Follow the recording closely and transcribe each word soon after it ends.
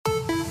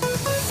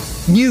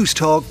News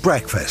Talk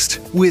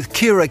Breakfast with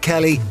Ciara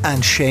Kelly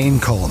and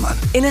Shane Coleman.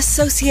 In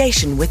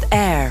association with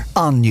AIR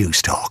On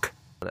News Talk.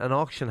 An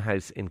auction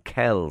house in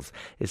Kells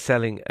is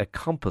selling a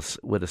compass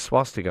with a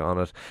swastika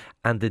on it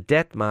and the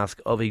death mask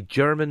of a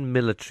German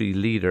military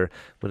leader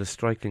with a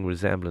striking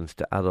resemblance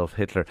to Adolf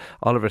Hitler.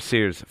 Oliver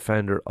Sears,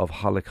 founder of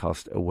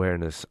Holocaust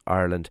Awareness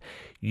Ireland.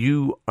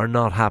 You are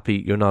not happy,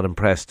 you're not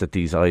impressed that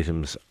these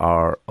items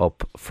are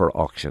up for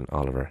auction,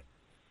 Oliver?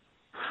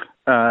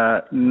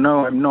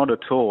 No, I'm not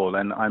at all,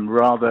 and I'm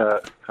rather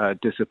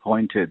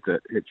disappointed that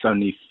it's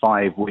only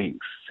 5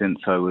 weeks since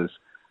I was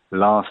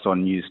last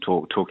on News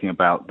Talk talking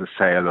about the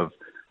sale of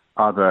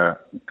other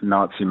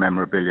Nazi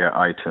memorabilia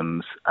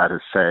items at a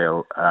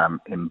sale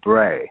in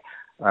Bray.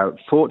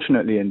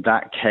 Fortunately, in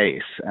that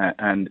case,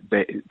 and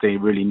they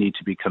really need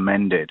to be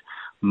commended,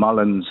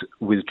 Mullins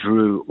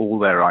withdrew all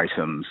their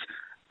items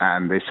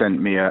and they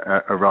sent me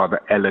a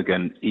rather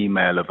elegant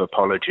email of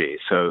apology.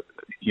 So,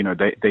 you know,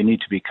 they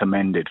need to be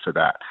commended for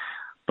that.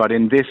 But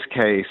in this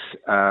case,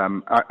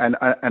 and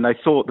I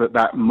thought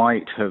that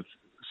might have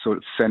sort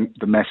of sent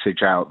the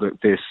message out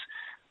that this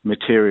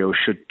material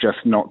should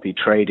just not be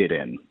traded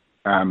in.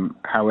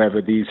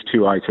 However, these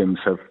two items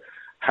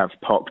have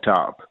popped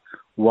up.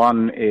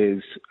 One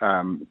is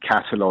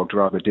catalogued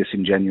rather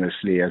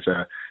disingenuously as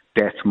a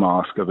death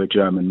mask of a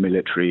German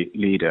military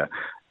leader.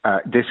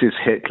 This is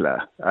Hitler.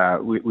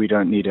 We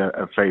don't need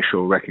a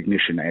facial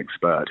recognition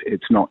expert.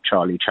 It's not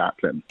Charlie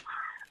Chaplin.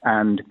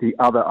 And the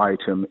other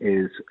item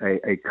is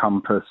a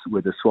compass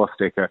with a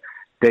swastika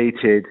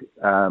dated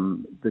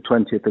the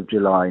 20th of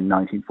July,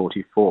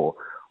 1944.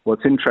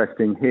 What's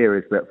interesting here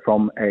is that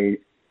from a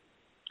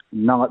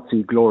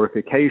Nazi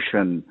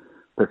glorification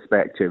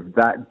perspective,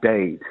 that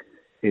date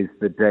is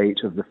the date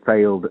of the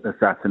failed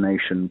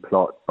assassination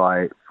plot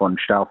by von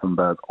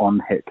Stauffenberg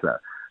on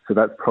Hitler. So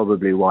that's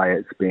probably why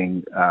it's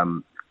being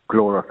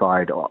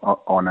glorified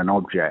on an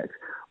object.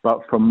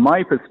 But from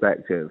my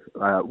perspective,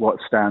 what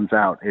stands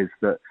out is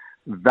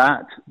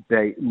that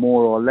date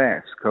more or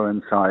less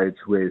coincides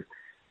with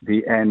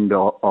the end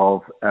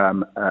of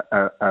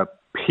a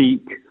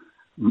peak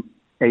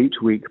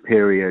 8-week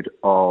period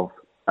of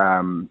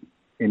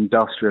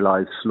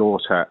industrialized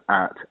slaughter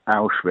at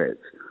Auschwitz,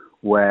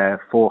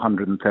 where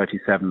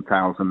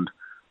 437,000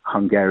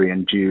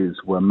 Hungarian Jews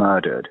were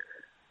murdered.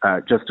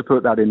 Just to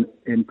put that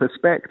in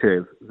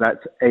perspective,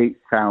 that's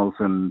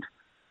 8,000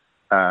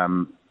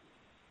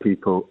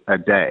 people a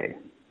day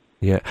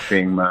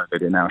being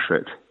murdered in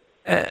Auschwitz.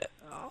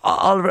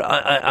 Oliver,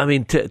 I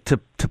mean, to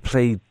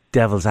play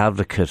devil's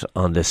advocate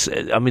on this,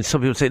 I mean,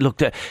 some people say, look,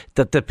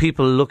 that the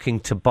people looking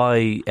to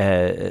buy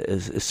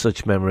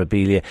such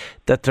memorabilia,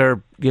 that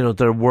they're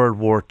World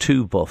War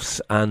II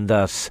buffs and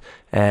that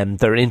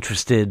they're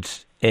interested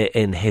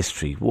in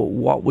history.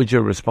 What would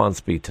your response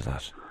be to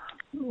that?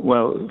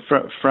 Well,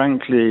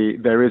 frankly,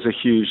 there is a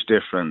huge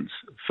difference.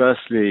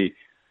 Firstly,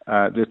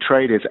 the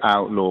trade is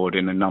outlawed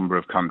in a number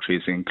of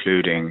countries,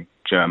 including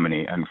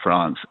Germany and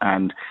France.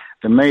 And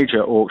the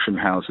major auction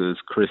houses,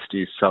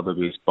 Christie's,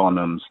 Sotheby's,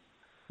 Bonhams,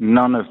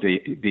 none of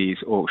these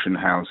auction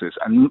houses,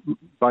 and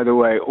by the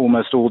way,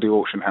 almost all the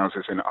auction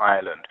houses in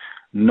Ireland,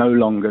 no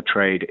longer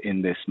trade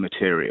in this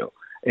material.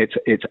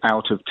 It's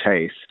out of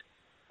taste.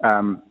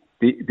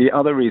 The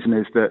other reason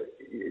is that,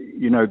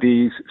 you know,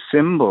 these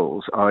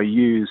symbols are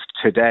used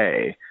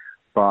today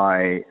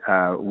by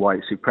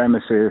white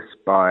supremacists,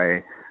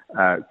 by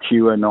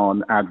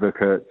QAnon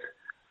advocates.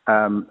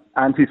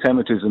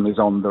 Anti-Semitism is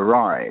on the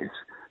rise.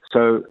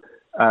 So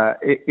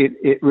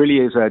it really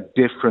is a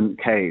different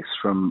case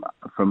from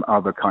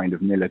other kind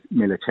of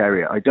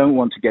militaria. I don't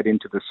want to get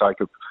into the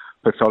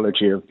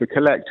psychopathology of the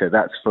collector.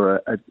 That's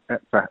for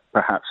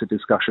perhaps a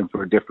discussion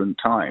for a different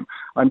time.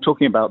 I'm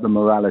talking about the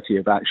morality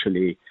of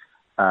actually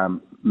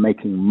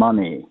making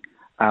money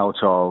out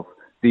of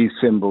these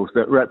symbols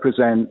that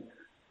represent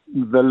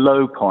the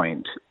low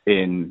point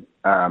in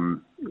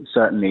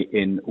certainly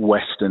in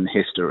Western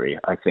history.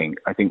 I think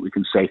we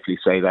can safely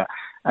say that,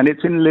 and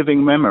it's in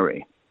living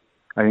memory.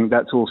 I think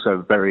that's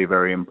also very,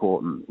 very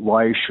important.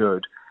 Why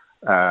should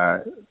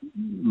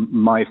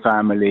my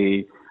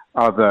family,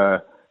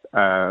 other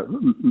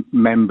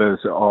members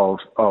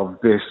of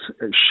this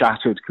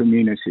shattered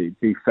community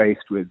be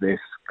faced with this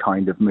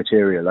kind of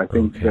material? I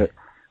think that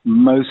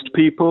most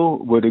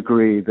people would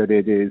agree that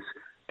it is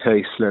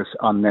tasteless,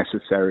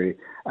 unnecessary.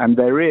 And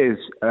there is,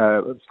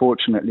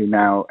 fortunately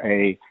now,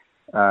 a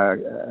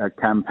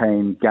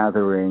campaign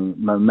gathering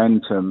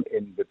momentum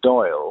in the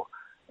Dáil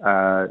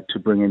to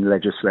bring in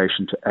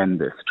legislation to end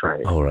this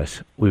trade. All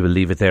right, we will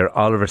leave it there.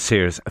 Oliver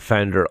Sears,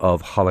 founder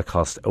of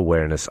Holocaust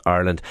Awareness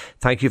Ireland.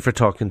 Thank you for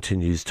talking to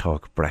News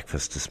Talk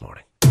Breakfast this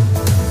morning.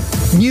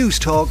 News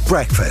Talk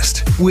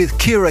Breakfast with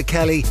Ciara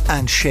Kelly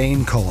and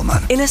Shane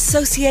Coleman. In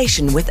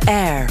association with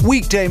AIR.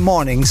 Weekday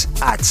mornings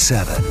at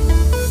 7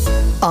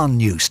 on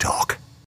News Talk.